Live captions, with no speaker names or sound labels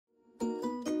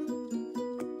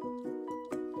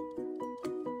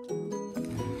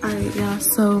Alright, y'all,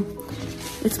 so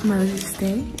it's Mother's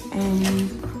Day,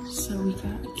 and so we got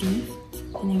a gift,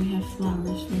 and then we have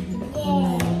flowers for her,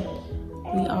 and then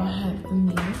we all have a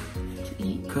meal to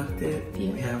eat. Cooked it.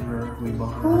 Yeah. We have her. We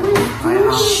bought her own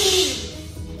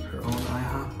IHOP. Her own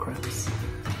IHOP crepes. So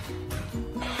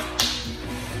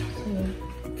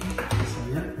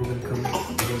yeah, we're gonna come.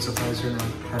 We're gonna surprise her now.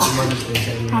 Happy Mother's Day,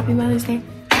 Jenny. Happy Mother's Day.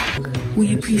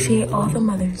 We appreciate all the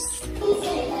mothers.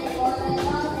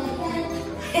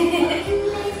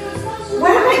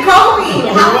 Where am I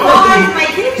going? How far is my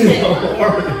kitchen?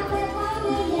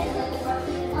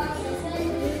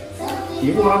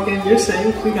 You walk in, you're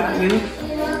safe. We got you.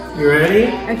 You ready?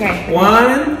 Okay.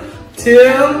 1,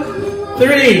 2,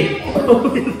 3.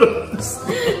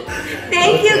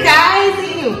 Thank you, guys.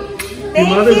 Thank you.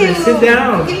 Mother's Day, sit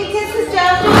down. Give me kisses, Joe.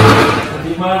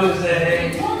 Happy Mother's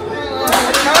Day.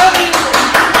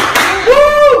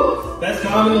 Woo! Best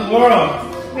mom in the world.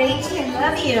 Rachel, I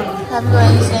love you. Happy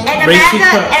Mother's Day.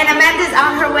 And Amanda's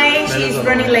on her way. She's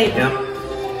running late. Yep.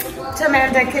 To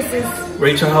Amanda, kisses.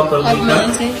 Rachel helped us Happy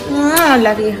Mother's Day. I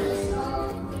love you.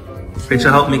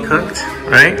 Rachel helped me cook,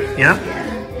 right? Yeah.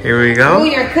 Here we Oh, go.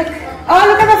 you're cook. Oh,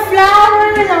 look at the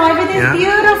flowers. Oh, everything's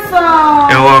beautiful.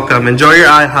 You're welcome. Enjoy your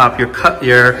IHOP.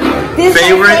 Your This is my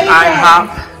favorite favorite. IHOP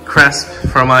crisp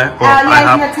from Like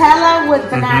IHOP. Nutella with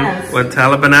bananas. With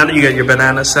Nutella banana, you get your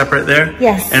banana separate there.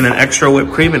 Yes. And an extra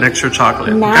whipped cream and extra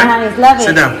chocolate. Nice, Okay? love it.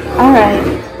 Sit down. All right.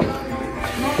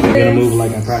 I'm gonna move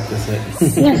like I practice it.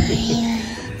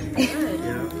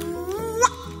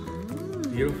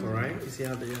 Beautiful, right? You see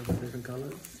how they have the different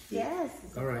colors? Yes.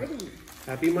 All right.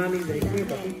 Happy Mother's Day,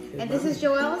 puppy. And this is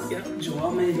Joel's? Yep,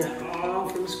 Joel made that all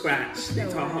from scratch. They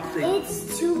taught how to.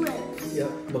 It's tulips. Yep,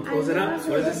 but close it up.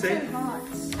 What does it say? I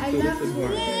Tulips love and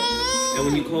hearts. And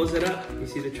when you close it up, you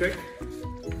see the trick?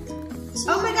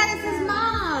 Oh my God, it says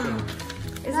mom.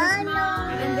 It says mom.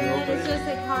 And then it's just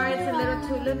like hearts and little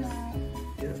tulips.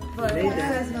 Yeah. But Made it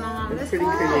that. says mom. That's That's pretty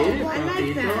cool. creative. I like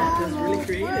Puppy. that. That's really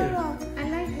creative. I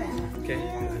like that. Okay.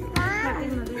 Happy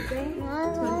Mother's Day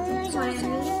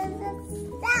 2020.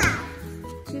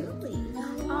 Julie.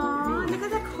 Oh, look at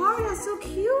that card. That's so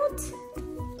cute.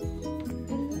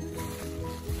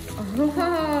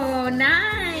 Oh,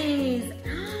 nice.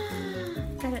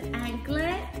 Got an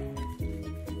anklet.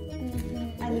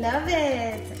 I love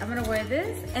it. I'm gonna wear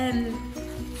this and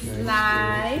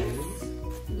live.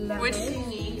 Love Which it. you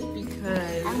need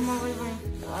because I'm always wearing.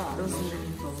 those are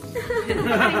living clothes.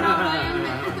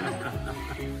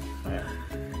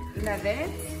 Love it.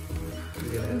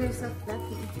 And they're so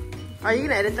fluffy. Are you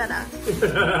gonna edit that out?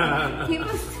 People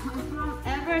don't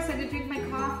ever said to drink my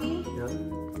coffee. Yeah.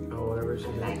 Oh, whatever she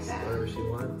Like wants. that. Whatever she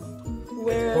wants.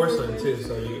 Where? It's porcelain too,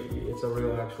 so it's a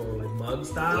real actual like mug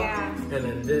style. Yeah. And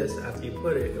then this, after you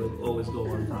put it, it'll always go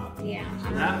on top. Yeah. So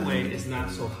that way, it's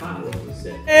not so hot when you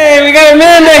sit. Hey, we got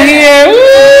Amanda here. Woo!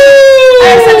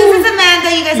 Alright, so this is Amanda.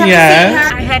 You guys have Yeah. to see her.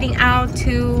 We're heading out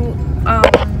to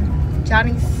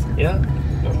Johnny's Yeah.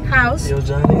 house. Yo,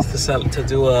 Johnny's to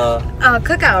do a.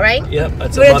 Cookout, right? Yep.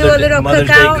 It's We're gonna do a little Mother's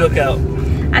cookout. Day cookout.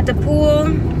 At the pool.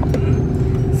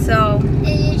 So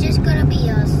It's just gonna be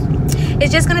us.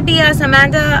 it's just gonna be us.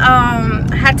 Amanda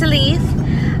had to leave.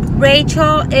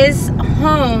 Rachel is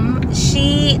home.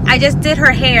 I just did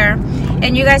her hair,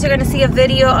 and you guys are gonna see a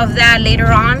video of that later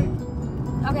on.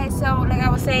 Okay, so like I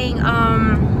was saying,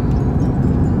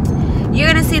 you're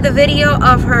gonna see the video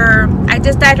of her. I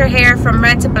just dyed her hair from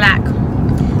red to black.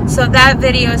 So that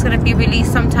video is gonna be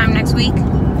released sometime next week.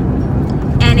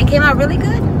 And it came out really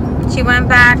good. She went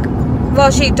back,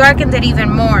 well, she darkened it even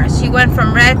more. She went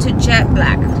from red to jet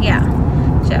black. Yeah,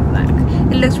 jet black.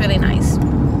 It looks really nice.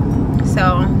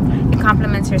 So it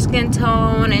complements her skin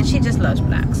tone, and she just loves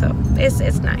black. So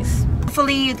it's nice.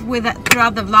 Hopefully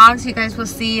throughout the vlogs, you guys will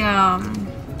see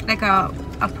like a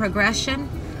progression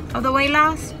of the weight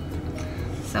loss.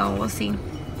 So we'll see.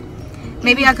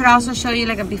 Maybe I could also show you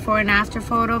like a before and after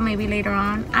photo, maybe later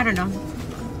on. I don't know.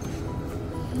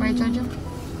 Right, Jojo?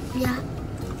 Yeah.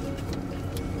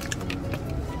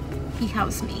 He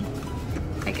helps me.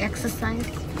 Like exercise.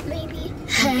 Maybe.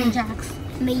 Jumping jacks.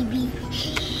 Maybe.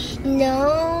 No,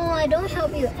 I don't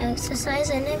help you exercise.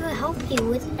 I never help you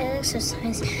with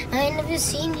exercise. I never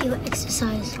seen you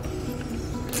exercise.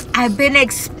 I've been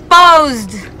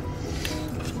exposed.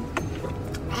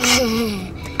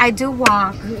 I do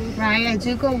walk, right? I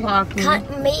do go walking.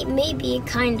 Maybe,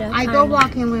 kinda. I go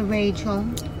walking with Rachel.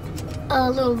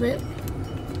 A little bit.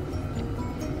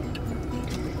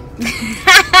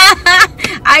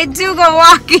 I do go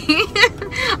walking.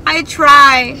 I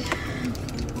try.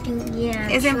 Yeah.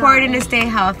 It's important to stay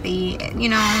healthy. You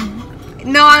know,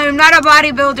 No, I'm not a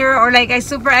bodybuilder or like I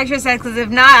super exercise, because if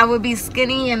not, I would be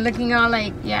skinny and looking all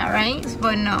like, yeah, right?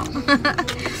 But no.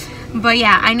 But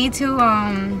yeah, I need to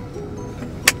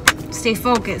stay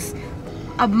focused.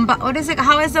 What is it?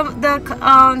 How is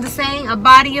the saying? A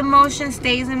body in motion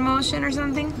stays in motion or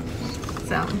something?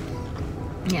 So,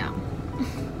 yeah.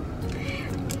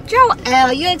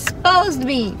 Joel, you exposed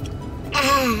me.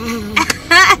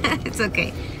 It's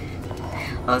okay.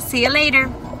 I'll see you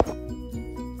later.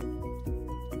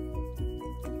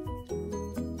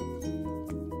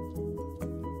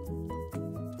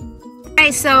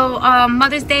 Alright, so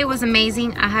Mother's Day was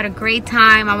amazing. I had a great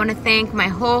time. I want to thank my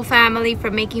whole family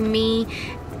for making me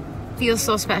feel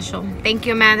so special. Thank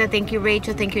you, Amanda. Thank you,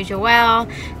 Rachel. Thank you,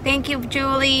 Joelle. Thank you,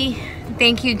 Julie.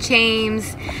 Thank you,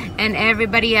 James, and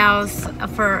everybody else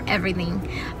for everything.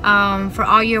 For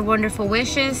all your wonderful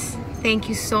wishes. Thank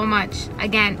you so much.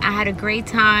 Again, I had a great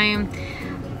time.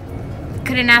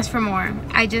 Couldn't ask for more.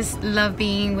 I just love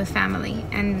being with family,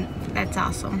 and that's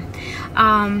awesome.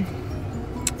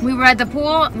 We were at the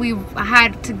pool. We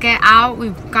had to get out.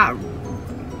 We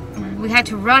had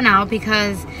to run out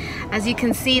because, as you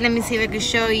can see, let me see if I can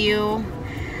show you,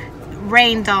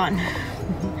 rained on.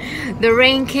 The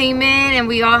rain came in and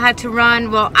we all had to run.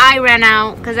 Well, I ran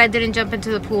out because I didn't jump into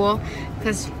the pool,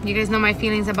 because you guys know my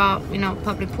feelings about, you know,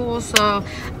 public pools. So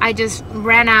I just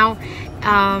ran out.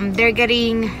 They're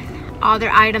getting all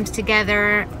their items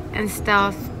together and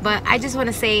stuff. But I just want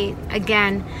to say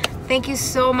again, thank you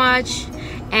so much.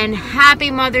 And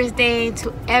happy Mother's Day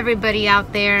to everybody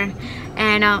out there.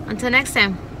 And until next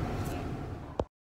time.